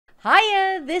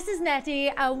Hiya, this is Netty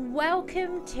and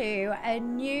welcome to a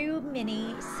new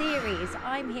mini series.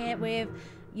 I'm here with,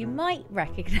 you might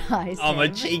recognise I'm him. a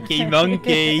cheeky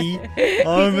monkey.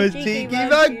 I'm a cheeky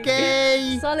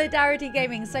monkey. Solidarity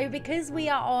Gaming. So because we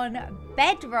are on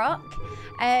Bedrock,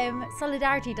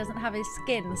 Solidarity doesn't have his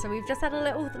skin. So we've just had a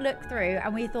little look through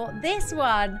and we thought this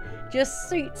one just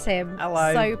suits him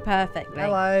so perfectly.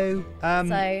 Hello. Not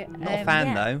a fan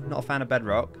yeah. though. Not a fan of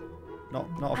Bedrock. Not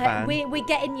a fan. We're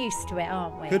getting used to it,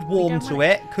 aren't we? Could warm to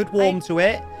it. Could warm to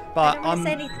it. But I don't want to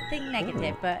say anything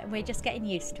negative, but we're just getting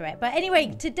used to it. But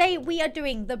anyway, today we are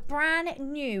doing the brand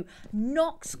new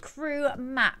NOXCREW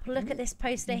map. Look at this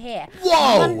poster here.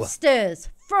 Whoa! Monsters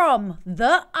from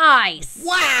the ice.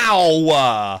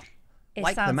 Wow! It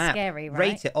like sounds the map. scary, right?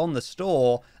 Rate it on the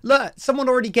store. Look, someone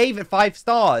already gave it 5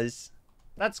 stars.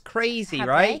 That's crazy, Have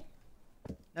right?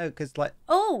 No, because like.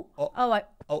 Oh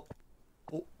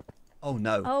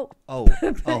No. Oh.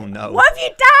 Oh no. What have you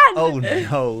done? Oh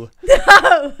no.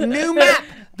 No. New map.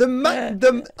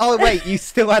 Oh wait, you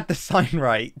still had the sign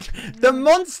right. The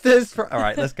monsters. All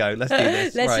right, let's go. Let's do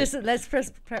this. Let's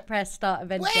press start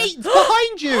adventure. Wait, it's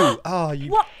behind you. Oh, you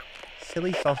What?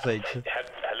 silly sausage.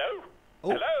 Hello?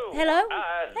 Oh. Hello?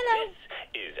 Hello?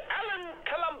 This is Alan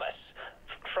Columbus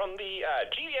from the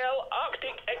GL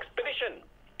Arctic Expedition.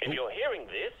 If you're hearing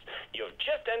this, you've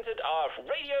just entered our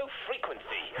radio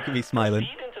frequency. Look at me smiling.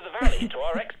 Proceed into the valley to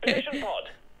our expedition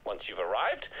pod. Once you've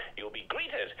arrived, you'll be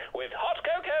greeted with hot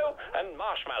cocoa and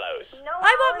marshmallows. No, I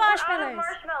want Alan, we're out of marshmallows.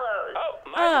 marshmallows. Oh,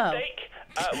 my mistake.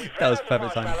 We've That run was out of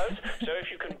perfect timing. marshmallows, so if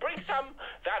you can bring some,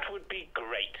 that would be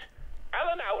great.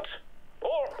 Alan out,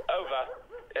 or over.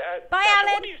 Bye, Sasha,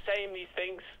 Alan. What do you say in these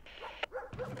things?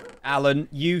 Alan,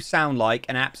 you sound like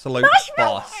an absolute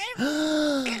boss.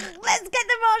 Let's get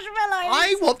the marshmallows.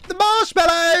 I want the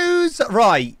marshmallows.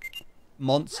 Right.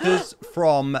 Monsters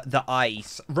from the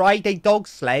ice. Ride a dog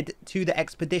sled to the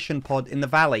expedition pod in the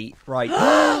valley. Right.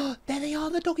 There they are,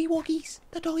 the doggy woggies.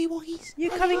 The doggy woggies.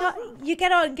 You're coming up. You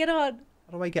get on. How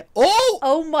do I get? Oh!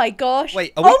 Oh my gosh.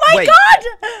 Wait, oh my wait. god.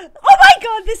 Oh my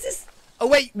god. This is. Oh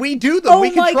wait, we do them. Oh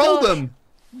we my control gosh. them.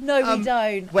 No, we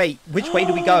don't. Wait, which way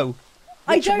do we go?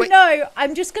 I don't know.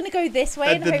 I'm just gonna go this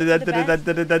way and hope for the best.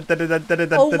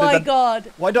 Oh my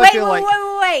god. Why do I wait, feel wait,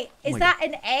 like? wait. Is my that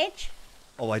an edge?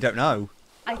 Oh, I don't know.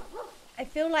 I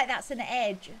feel like that's an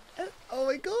edge. Oh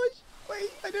my gosh. Wait,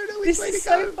 I don't know which This way is to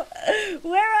so. go.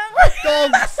 Where am I?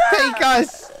 Dogs, take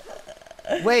us.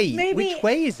 Wait, Maybe, which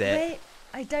way is it? Wait,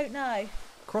 I don't know.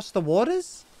 Across the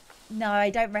waters? No, I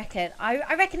don't reckon.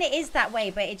 I reckon it is that way,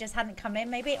 but it just hadn't come in,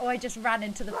 maybe, or I just ran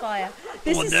into the fire.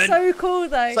 This on, is then. so cool,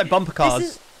 though. It's like bumper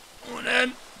cars. Come on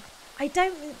then. I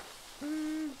don't.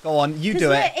 Go on, you do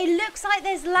Look, it. it looks like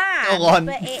there's land, Go on.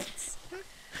 but it's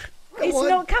on.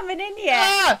 not coming in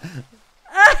yet.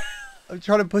 Ah! I'm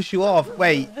trying to push you off.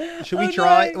 Wait, should we Oh,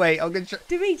 try? no. Wait, I'm gonna try.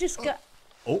 Do we just go?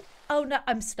 Oh, Oh no,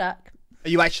 I'm stuck. are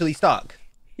you actually stuck?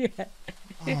 Yeah.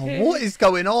 Oh, what is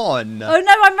going on? Oh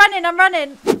no, I'm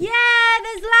running. Yeah,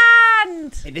 there's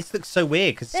land. Hey, this looks so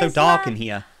weird because it's so There's dark in land.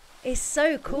 here. It's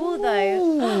so cool though.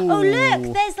 Ooh. Oh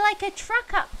look, there's like a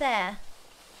truck up there.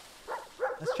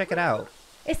 Let's check it out.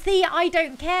 It's the I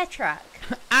don't care truck.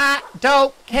 I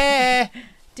don't care.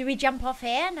 Do we jump off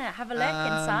here and have a look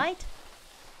inside?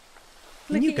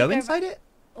 Can Look you at go you go inside it?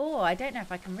 Oh, I don't know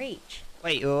if I can reach.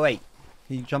 Wait. Can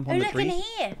you jump Oh, on the look in tree?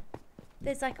 here.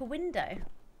 There's like a window.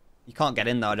 You can't get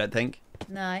in though, I don't think.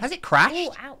 No. Has it crashed?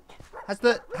 Oh, ouch. Has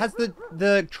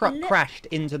the truck crashed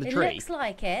into the tree? It looks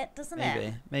like it, doesn't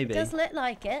it? Maybe. It does look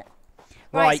like it.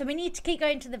 Right. Right, so we need to keep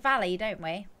going to the valley, don't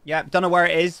we? Yeah, don't know where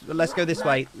it is. But let's go this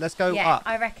way. Let's go Yeah, up.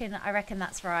 I reckon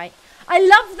that's right. I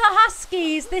love the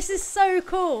huskies. This is so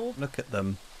cool. Look at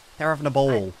them. They're having a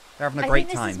ball. They're having a I great think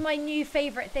this time. is my new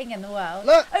favourite thing in the world.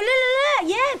 Look. Oh, look.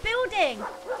 Yeah, building.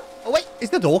 Oh wait, is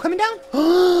the door coming down?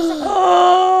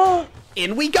 Oh,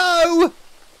 In we go!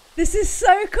 this is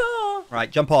so cool. Right,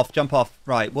 jump off.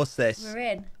 Right, what's this? We're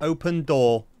in. Open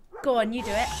door. Go on, you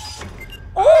do it.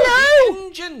 Oh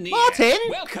Engineer. Martin!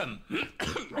 Welcome.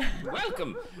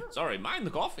 Welcome. Sorry, mind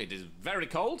the cough. It is very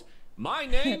cold. My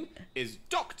name is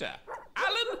Dr.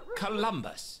 Alan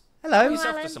Columbus. Hello. Pour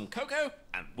yourself Alan. to some cocoa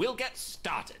and we'll get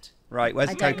started. Right, where's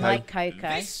I Coco? don't like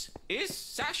cocoa. This is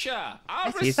Sasha,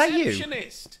 our Is that you?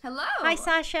 receptionist. Hello. Hi,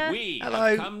 Sasha. We Hello.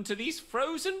 have come to these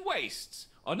frozen wastes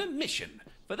on a mission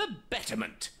for the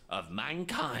betterment of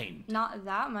mankind. Not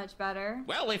that much better.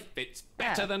 Well, if it's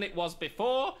better Yeah. than it was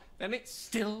before, then it's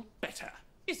still better,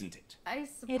 isn't it? I It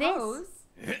suppose.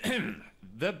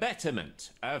 The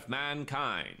betterment of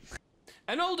mankind.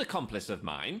 An old accomplice of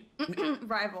mine,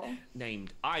 Rival.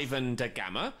 named Ivan da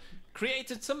Gama,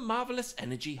 created some marvelous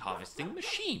energy harvesting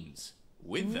machines.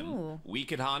 With them, we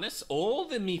could harness all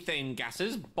the methane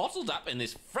gases bottled up in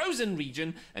this frozen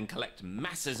region and collect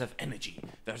masses of energy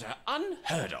that are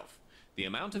unheard of. The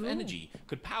amount of energy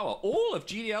could power all of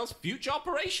GDL's future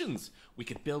operations. We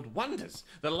could build wonders,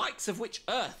 the likes of which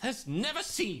Earth has never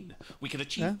seen. We could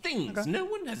achieve things no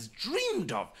one has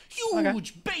dreamed of.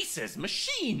 Huge bases,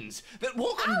 machines that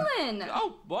walk on... Alan!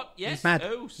 Oh, what? Yes? He's mad.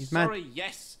 Oh, He's sorry, mad.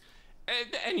 yes.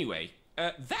 Anyway,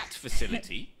 that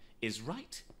facility is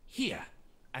right here.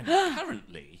 And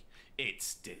currently,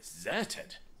 it's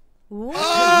deserted.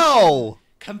 Oh!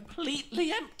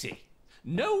 Completely empty.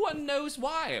 No one knows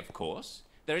why, of course.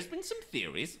 There has been some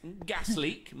theories, gas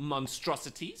leak,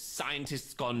 monstrosities,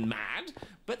 scientists gone mad,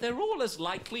 but they're all as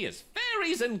likely as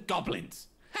fairies and goblins.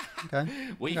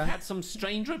 We've had some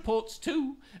strange reports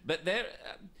too, but they're...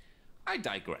 I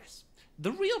digress.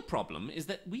 The real problem is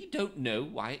that we don't know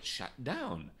why it shut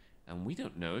down, and we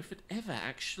don't know if it ever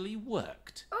actually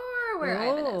worked. Or where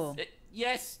Ivan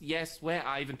is. Yes, where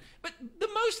Ivan. But the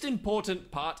most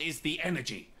important part is the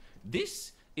energy.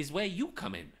 This is where you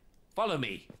come in. Follow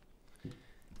me.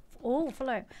 Oh,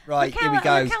 follow. Right, Look here we how,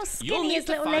 go. Look how You'll skinny need his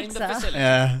to little find legs the are. facility.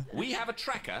 Yeah. We have a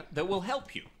tracker that will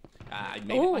help you. I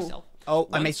made it myself. Oh,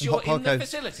 I made Once some you're hot in the cocoa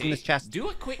facility, from this chest. do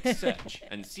a quick search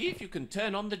and see if you can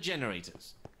turn on the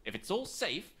generators. If it's all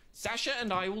safe, Sasha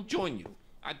and I will join you.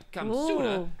 I'd come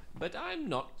sooner, but I'm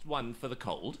not one for the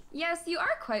cold. Yes, you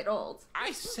are quite old.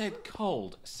 I said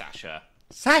cold, Sasha.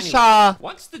 Sasha! Anyway,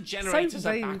 once the generators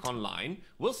are rude. back online,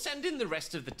 we'll send in the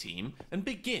rest of the team and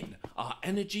begin our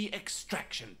energy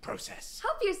extraction process.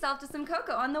 Help yourself to some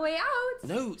cocoa on the way out.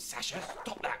 No, Sasha,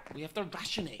 stop that. We have to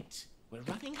rationate. We're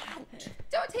running out.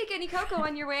 Don't take any cocoa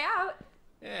on your way out.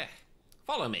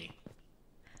 Follow me.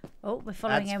 Oh, we're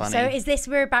following That's him. funny. So is this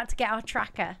we're about to get our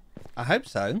tracker? I hope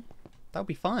so. That'll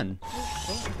be fun.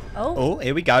 Oh,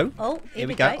 Here we go. Oh, here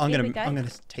we go. I'm here gonna we go. I'm gonna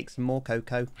take some more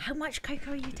cocoa. How much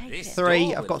cocoa are you taking? This Three,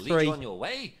 door I've got will lead 3. you on your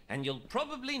way, and you'll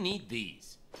probably need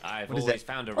these. I've What is always it?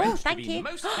 found a Oh, wrench to thank be you.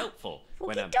 most helpful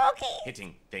when I'm Doggy.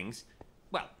 hitting things.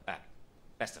 Well,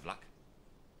 best of luck.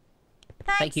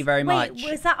 Thank you very much.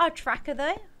 Wait, was that our tracker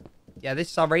though? Yeah,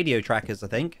 this is our radio trackers, I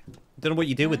think. Don't know what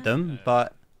you do with them,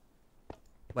 but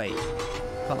wait,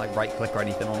 can't like right click or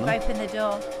anything on them. Open the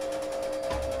door.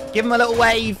 Give him a little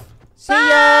wave. See Bye!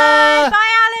 ya! Bye,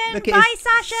 Alan! Look at Bye, his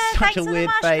Sasha! such Thanks a for the weird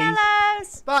face.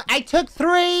 marshmallows! But I took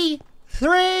 3.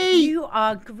 3. You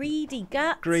are greedy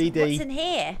guts. Greedy. What's in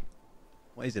here?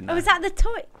 What is in there? Oh, is that the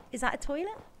toilet? Is that a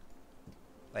toilet?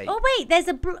 Wait. Oh, wait, there's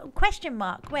a question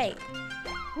mark. Wait.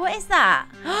 What is that?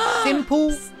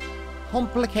 Simple,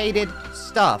 complicated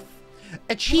stuff.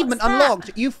 Achievement What's that?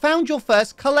 unlocked. You found your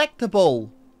first collectible.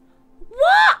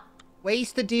 What?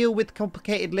 Ways to deal with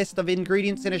complicated list of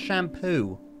ingredients in a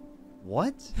shampoo.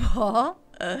 What? What?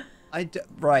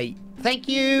 Right. Thank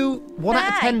you. 1 out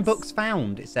of 10 Thanks. books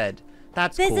found, it said.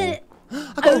 That's There's cool. a...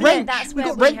 I got Oh, a look, wrench. that's We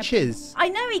where got we have- wrenches. I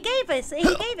know, he gave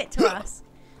it to us.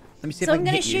 Let me see So if I I'm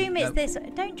can going to hit you. assume it's No.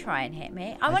 this. Don't try and hit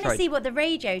me. I want to tried. see what the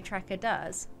radio tracker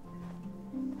does.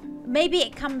 Maybe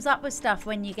it comes up with stuff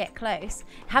when you get close.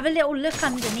 Have a little look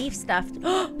underneath stuff.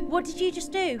 What did you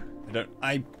just do?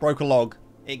 I broke a log.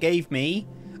 It gave me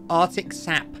Arctic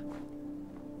sap.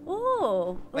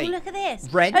 Oh, Wait, look at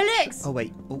this. Wrench. Oh, look. Oh,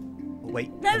 wait. Oh, wait.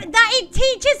 No, that it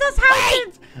teaches us how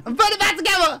Wait! I'm putting it back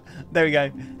together. There we go.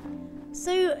 to.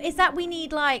 So is that we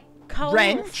need like coal,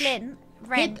 Wrench. flint,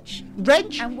 wrench?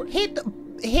 Wrench. And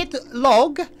Hit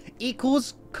log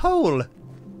equals coal.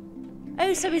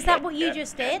 Oh, so is that what you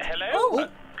just did? Hello? Oh,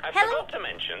 I hello. forgot to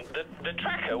mention that the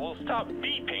tracker will start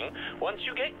beeping once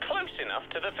you get close enough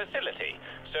to the facility.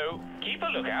 So keep a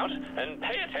lookout and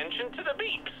pay attention to the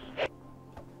beeps.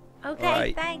 Okay,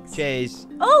 Right. thanks. Cheers.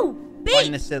 Oh,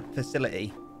 Find beep. the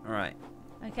facility. All right.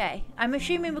 Okay, I'm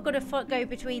assuming we've got to go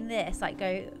between this, like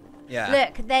go. Yeah.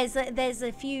 Look, there's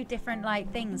a few different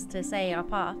like things to say our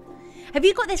path. Have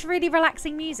you got this really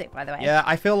relaxing music, by the way? Yeah,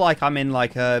 I feel like I'm in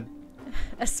like a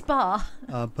spa.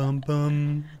 bum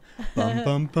bum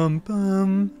bum bum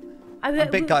bum. I'm a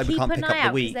big guy, we can't pick up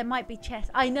the wheat. There might be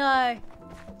chests. I know.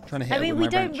 Trying to hit I it mean, with we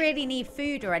my don't wrench. really need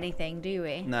food or anything, do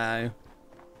we? No.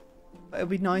 But it'd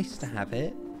be nice to have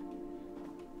it.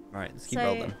 Right, let's keep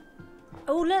rolling.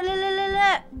 Oh,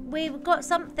 look. We've got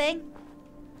something.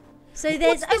 So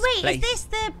there's... What's Oh, this wait. place?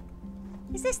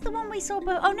 Is this the one we saw?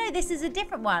 Oh, no. This is a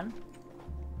different one.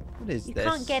 What is You this?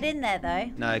 can't get in there, though.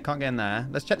 No, can't get in there.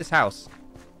 Let's check this house.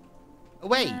 Oh,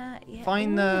 wait. Yeah.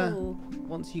 Find the... Ooh.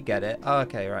 Once you get it. Oh,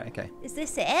 okay, right, okay. Is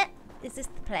this it? Is this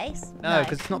the place? No,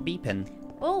 because it's not beeping.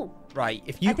 Oh. Right,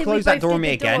 if I you think close we that both door on did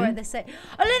me the door again... at the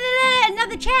Oh, look,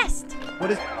 another chest.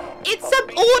 What is... It's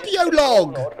an audio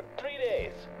log! For 3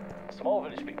 days. Small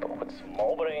village people with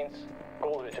small brains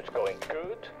Gold research going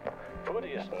good. Food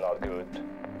is not good.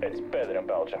 It's better in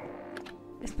Belgium.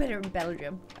 It's better in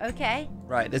Belgium. Okay.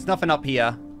 Right, there's nothing up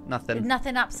here. Nothing.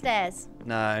 Nothing upstairs.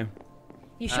 No.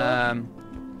 You sure?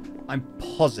 I'm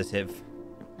positive.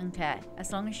 Okay,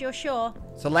 as long as you're sure.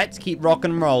 So let's keep rock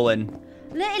and rolling.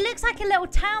 Look, it looks like a little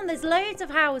town. There's loads of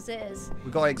houses.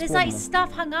 We got to explore There's like more.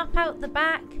 stuff hung up out the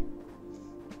back.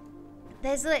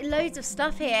 There's like loads of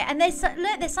stuff here, and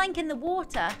look, there's something in the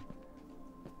water.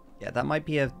 Yeah, that might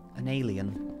be an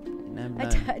alien. You never know.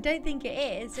 I don't think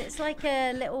it is. It's like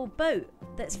a little boat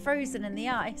that's frozen in the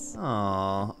ice. Oh,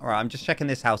 all right. I'm just checking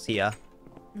this house here.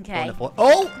 Okay.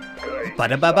 Oh!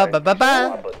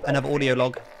 Ba-da-ba-ba-ba-ba-ba. Another audio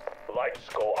log. Lights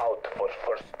go out for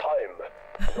first time.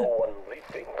 No one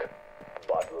leaving.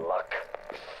 Bad luck.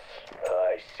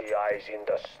 I see eyes in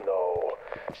the snow.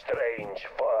 Strange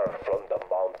fur from the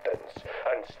mountains.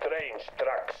 And strange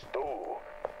tracks too.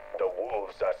 The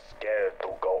wolves are scared to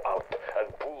go out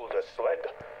and pull the sled.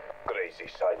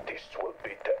 Crazy scientists will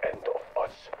be the end of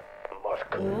us.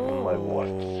 Mark my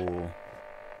words. Oh.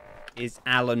 Is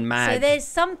Alan mad? So there's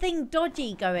something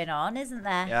dodgy going on, isn't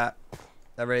there? Yeah,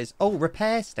 there is. Oh,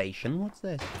 repair station. What's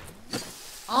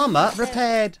this? Armor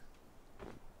repaired.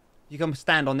 You can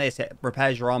stand on this. It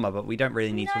repairs your armor, but we don't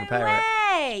really need to repair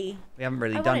it. We haven't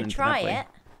really done I anything. want to try it.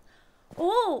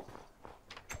 Oh,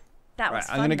 that was Right,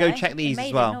 fun, I'm gonna go though. check these It as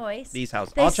made well. a noise. These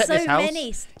houses. There's I'll check so this house. many.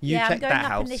 You yeah, check I'm going that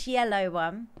up house. in this yellow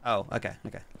one. Oh, okay,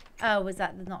 okay. Oh, was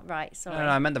that not right? Sorry. No,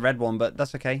 I meant the red one, but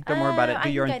that's okay. Don't worry about it. I Do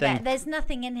can your go own there. thing. There's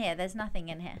nothing in here. There's nothing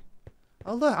in here.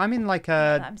 Oh look, I'm in like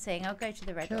That's a what I'm saying. I'll go to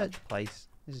the red one. church place.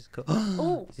 This is cool.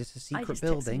 Oh, is this a I secret just took some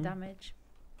building? damage.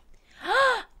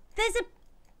 There's a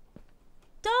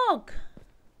dog.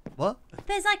 What?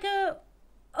 There's like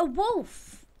a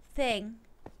wolf thing.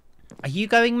 Are you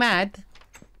going mad?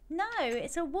 No,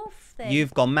 it's a wolf thing.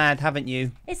 You've gone mad, haven't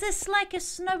you? Is this like a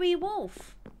snowy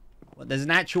wolf? What, there's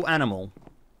an actual animal.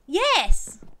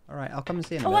 Yes. All right, I'll come and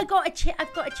see in a Oh, bit. I've got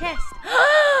a chest.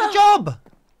 Good job. A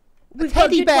We've got a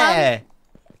teddy good one. bear.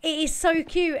 It is so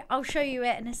cute. I'll show you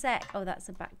it in a sec. Oh, that's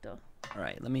a back door. All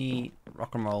right, let me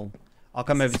rock and roll. I'll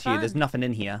come This over is to you. There's fun. nothing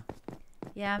in here.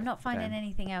 Yeah, I'm not finding Okay.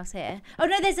 anything else here. Oh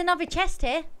no, there's another chest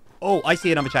here. Oh, I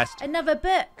see another chest. Another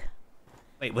book.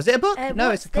 Wait, was it a book?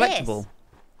 No, it's a what's collectible. this?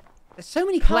 There's so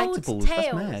many Cold collectibles. That's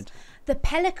Tales. mad. The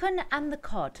Pelican and the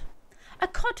Cod. A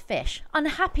codfish,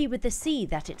 unhappy with the sea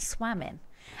that it swam in,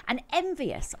 and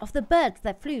envious of the birds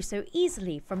that flew so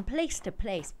easily from place to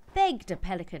place, begged a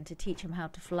pelican to teach him how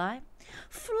to fly.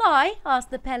 Fly?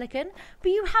 Asked the pelican, but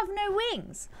you have no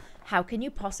wings. How can you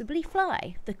possibly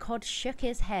fly? The cod shook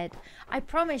his head. I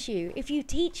promise you, if you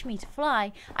teach me to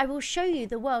fly, I will show you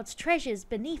the world's treasures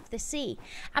beneath the sea.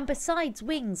 And besides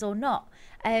wings or not,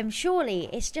 surely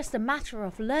it's just a matter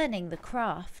of learning the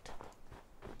craft.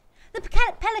 The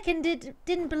pelican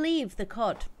didn't believe the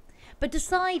cod, but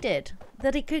decided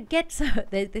that it could get so...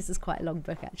 This is quite a long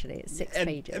book, actually. It's 6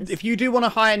 pages. If you do want to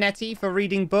hire Netty for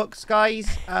reading books, guys,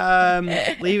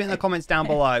 leave it in the comments down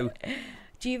below.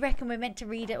 Do you reckon we're meant to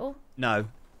read it all? No.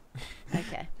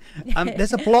 Okay.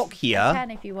 There's a block here. You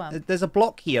can if you want. There's a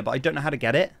block here, but I don't know how to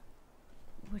get it.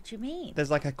 What do you mean?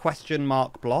 There's like a question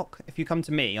mark block. If you come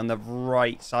to me on the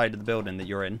right side of the building that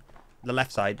you're in, the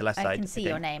left side, I can see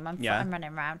your name. I'm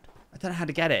running around. I don't know how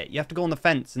to get it. You have to go on the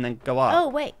fence and then go up. Oh,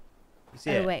 wait. You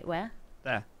see it? Wait, where?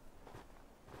 There.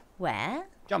 Where?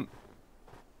 Jump.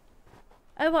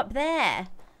 Oh, up there.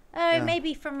 Oh, Yeah.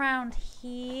 maybe from round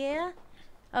here?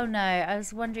 Oh, no. I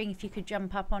was wondering if you could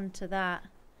jump up onto that.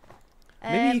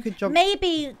 Maybe you could jump...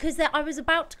 Maybe, because I was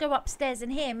about to go upstairs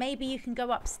in here. Maybe you can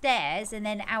go upstairs and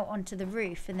then out onto the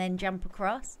roof and then jump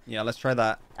across. Yeah, let's try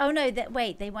that. Oh, no.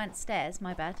 Wait, they weren't stairs.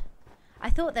 My bad. I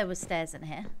thought there were stairs in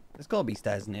here. There's got to be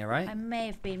stairs in here, right? I may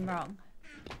have been wrong.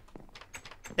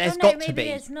 There's oh, no, got to maybe be.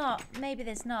 there's not. Maybe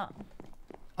there's not.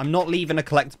 I'm not leaving a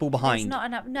collectible There's behind. not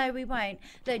enough. No, we won't.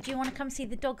 Look, do you want to come see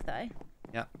the dog, though?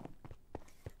 Yeah.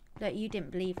 Look, you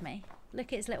didn't believe me.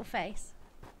 Look at his little face.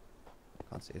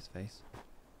 Can't see his face.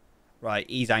 Right,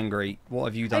 he's angry. What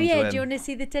have you done Oh, yeah. to him? Do you want to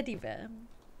see the teddy bear?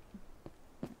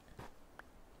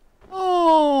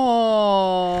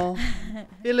 Oh,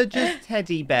 villager's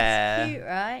teddy bear. Cute,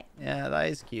 right? Yeah, that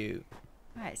is cute.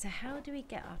 Right, so how do we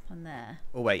get up on there?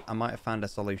 Oh wait, I might have found a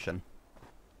solution.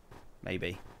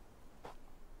 Maybe.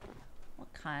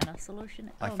 What kind of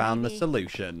solution? I Oh, found the maybe-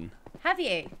 solution. Have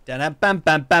you? Da-da-bam,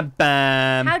 bam, bam,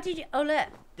 bam. How did you... Oh, look.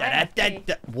 I have to.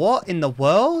 Da-da-da-da. What in the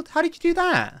world? How did you do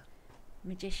that?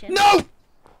 Magician. No!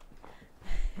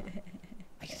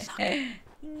 I suck.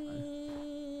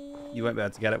 You won't be able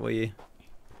to get it, will you?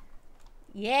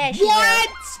 Yeah, she What?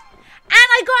 will. And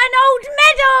I I got an old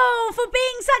medal for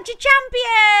being such a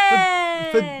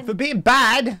champion. For being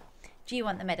bad. Do you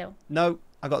want the medal? No,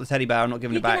 I got the teddy bear. I'm not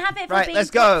giving it back. You can have it for right, being let's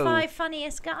top go. 5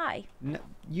 funniest guy. No,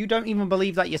 you don't even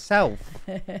believe that yourself.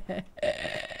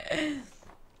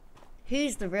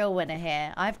 Who's the real winner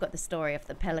here? I've got the story of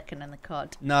the pelican and the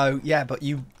cod. No, yeah, but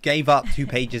you gave up 2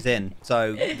 pages in,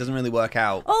 so it doesn't really work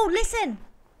out. Oh, listen.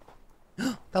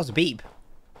 That was a beep.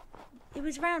 It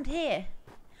was round here.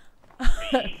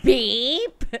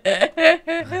 Beep.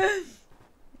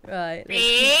 Right.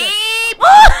 Beep.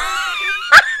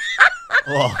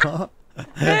 What?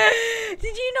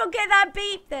 Did you not get that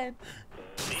beep then?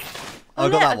 I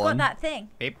got look, that I one. got that thing.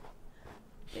 Beep.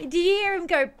 Did you hear him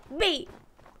go beep?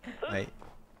 Wait.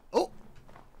 Oh.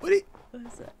 What did he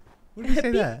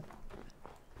say there?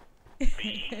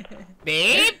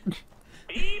 Beep.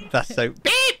 That's so.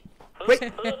 Beep.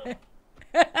 Wait.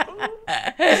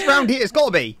 It's round here. It's got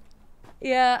to be.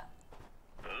 Yeah.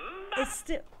 It's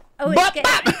still. Oh, is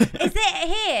it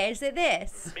here? Is it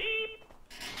this?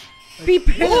 Beep.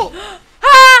 Oh.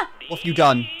 Ah! What have you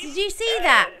done? Did you see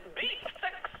that?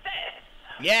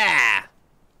 Yeah.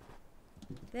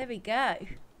 There we go.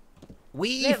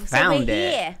 We Look, found so we're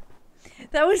it. here.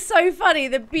 That was so funny.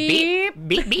 The beep.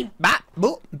 Beep, beep, bap,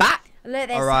 boop, bap. Look,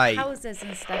 there's All right. some houses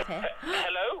and stuff here.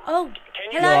 Hello? Oh,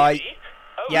 Can you hello. Right. hear me?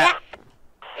 Oh, Yeah.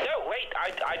 No, wait,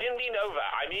 I didn't lean over.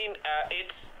 I mean,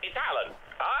 it's Alan.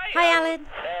 Hi, Alan.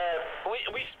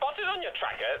 We spotted on your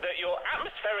tracker that your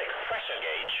atmospheric pressure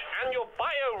gauge and your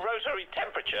biorotary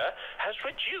temperature has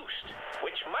reduced,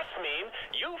 which must mean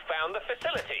you found the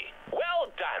facility. Well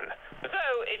done.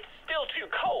 Though it's still too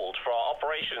cold for our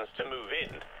operations to move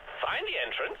in. Find the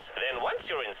entrance, then once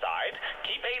you're inside,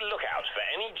 keep a lookout for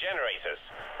any generators.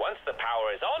 Once the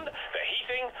power is on, the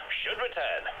heating should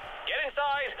return. Get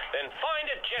inside, then find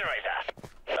a generator.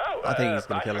 Oh, I think he's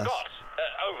gonna kill us. forgot.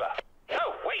 Over.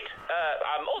 Oh, wait.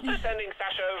 I'm also sending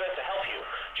Sasha over to help you.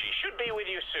 She should be with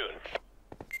you soon.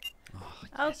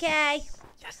 Okay.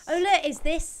 Yes. Oh look, is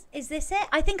this it?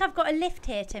 I think I've got a lift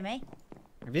here, Timmy.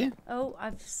 Have you? Oh,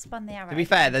 I've spun the arrow. To be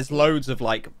fair, there's loads of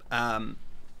like,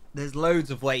 there's loads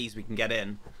of ways we can get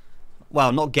in.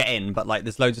 Well, not get in, but like,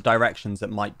 there's loads of directions that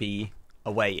might be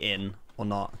a way in or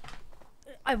not.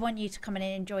 I want you to come in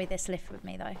and enjoy this lift with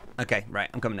me, though. Okay, right,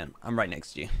 I'm coming in. I'm right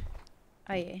next to you.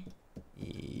 Are you?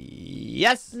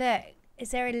 Yes. Look, is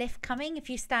there a lift coming? If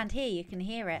you stand here, you can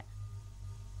hear it.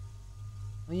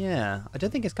 Oh, yeah, I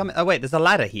don't think it's coming. Oh wait, there's a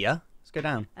ladder here. Let's go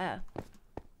down. Oh.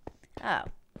 Oh.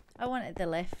 I wanted the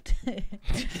lift.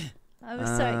 I was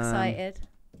so excited.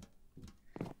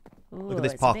 Ooh, Look at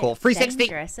this it's a bit parkour. 360.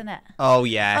 dangerous, isn't it? Oh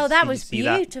yeah. Oh, that was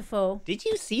beautiful. Did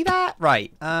you see that?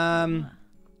 Right.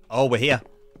 Oh, we're here.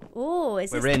 Oh,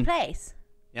 is this We're in. the place?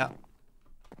 Yeah.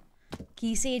 Can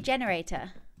you see a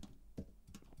generator?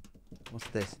 What's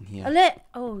this in here? Oh, look.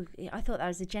 Oh, I thought that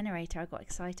was a generator. I got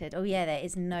excited. Oh, yeah, there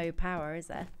is no power, is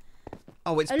there?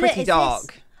 Oh, it's Oh, look, pretty is dark.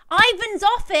 this Ivan's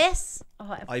office.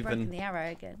 Oh, I've Ivan. broken the arrow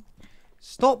again.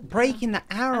 Stop breaking the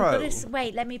arrow.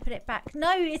 Wait, let me put it back.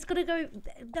 No, it's got to go.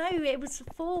 No, it was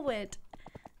forward.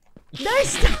 No,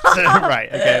 stop. Right,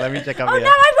 okay, let me check over Oh, here. no,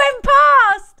 I went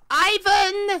past.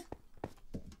 Ivan!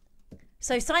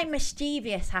 So something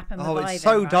mischievous happened with Oh, Ivan, it's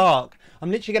so right? dark.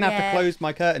 I'm literally going to have Yeah. to close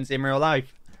my curtains in real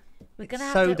life. We're gonna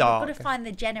It's have so to, dark. We've got to find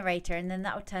the generator, and then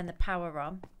that will turn the power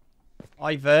on.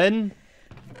 Ivan.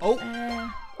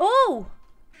 Oh. Oh,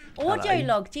 audio Hello.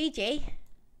 log, GG.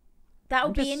 That will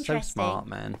I'm be just interesting. so smart,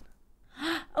 man.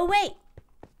 Oh wait.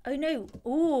 Oh no.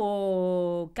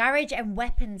 Oh, garage and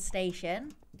weapon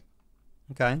station.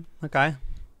 Okay, okay.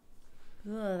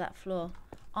 Oh, that floor.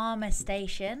 Armor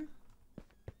station.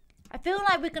 I feel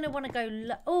like we're gonna want to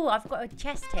go. Oh, I've got a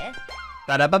chest here.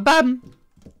 Ba-da-ba-bam.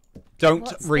 Don't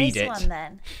What's read this it. one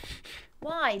then?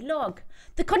 Why log?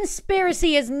 The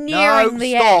conspiracy is nearing No,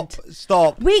 the stop, end.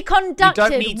 stop. We need conducted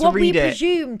to what we read it.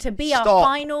 presume to be Stop. our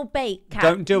final bait count.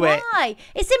 Don't do it. Why?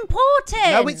 It's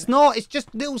important. No, it's not. It's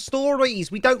just little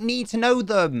stories. We don't need to know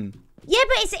them. Yeah,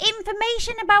 but it's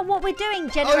information about what we're doing. Oh,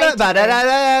 Generator look, room.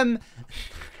 ba-da-da-dam.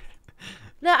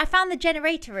 Look, I found the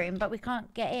generator room, but we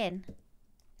can't get in.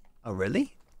 Oh,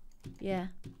 really? Yeah.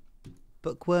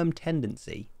 Bookworm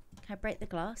tendency. Can I break the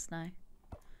glass? No.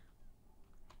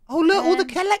 Oh, look, all the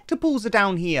collectibles are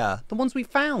down here. The ones we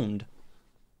found.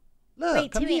 Look,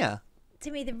 Wait, come Timmy, here.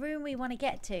 Timmy, the room we want to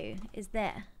get to is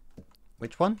there.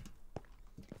 Which one?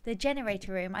 The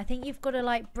generator room. I think you've got to,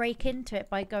 like, break into it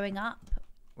by going up.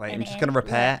 Wait, and I'm just in. going to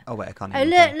repair. Look. Oh, wait, I can't Oh, even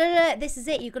look, repair. look. This is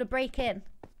it. You've got to break in.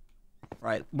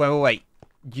 Right, wait.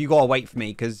 you gotta wait for me,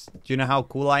 because do you know how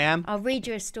cool I am? I'll read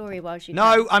you a story while you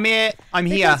No, I'm here. I'm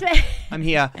here. I'm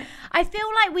here. I feel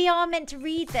like we are meant to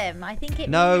read them. I think it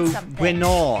No, means something. we're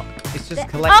not. It's just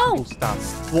collectible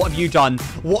stuff. What have you done?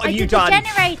 What have you done? I did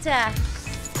the generator.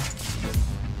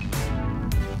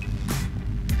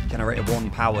 Generator 1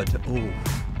 powered. Ooh.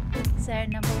 Is there a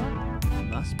number 1?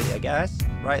 Must be, I guess.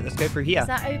 Right, let's go through here. Does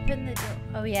that open the door?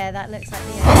 Oh yeah, that looks like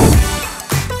the end.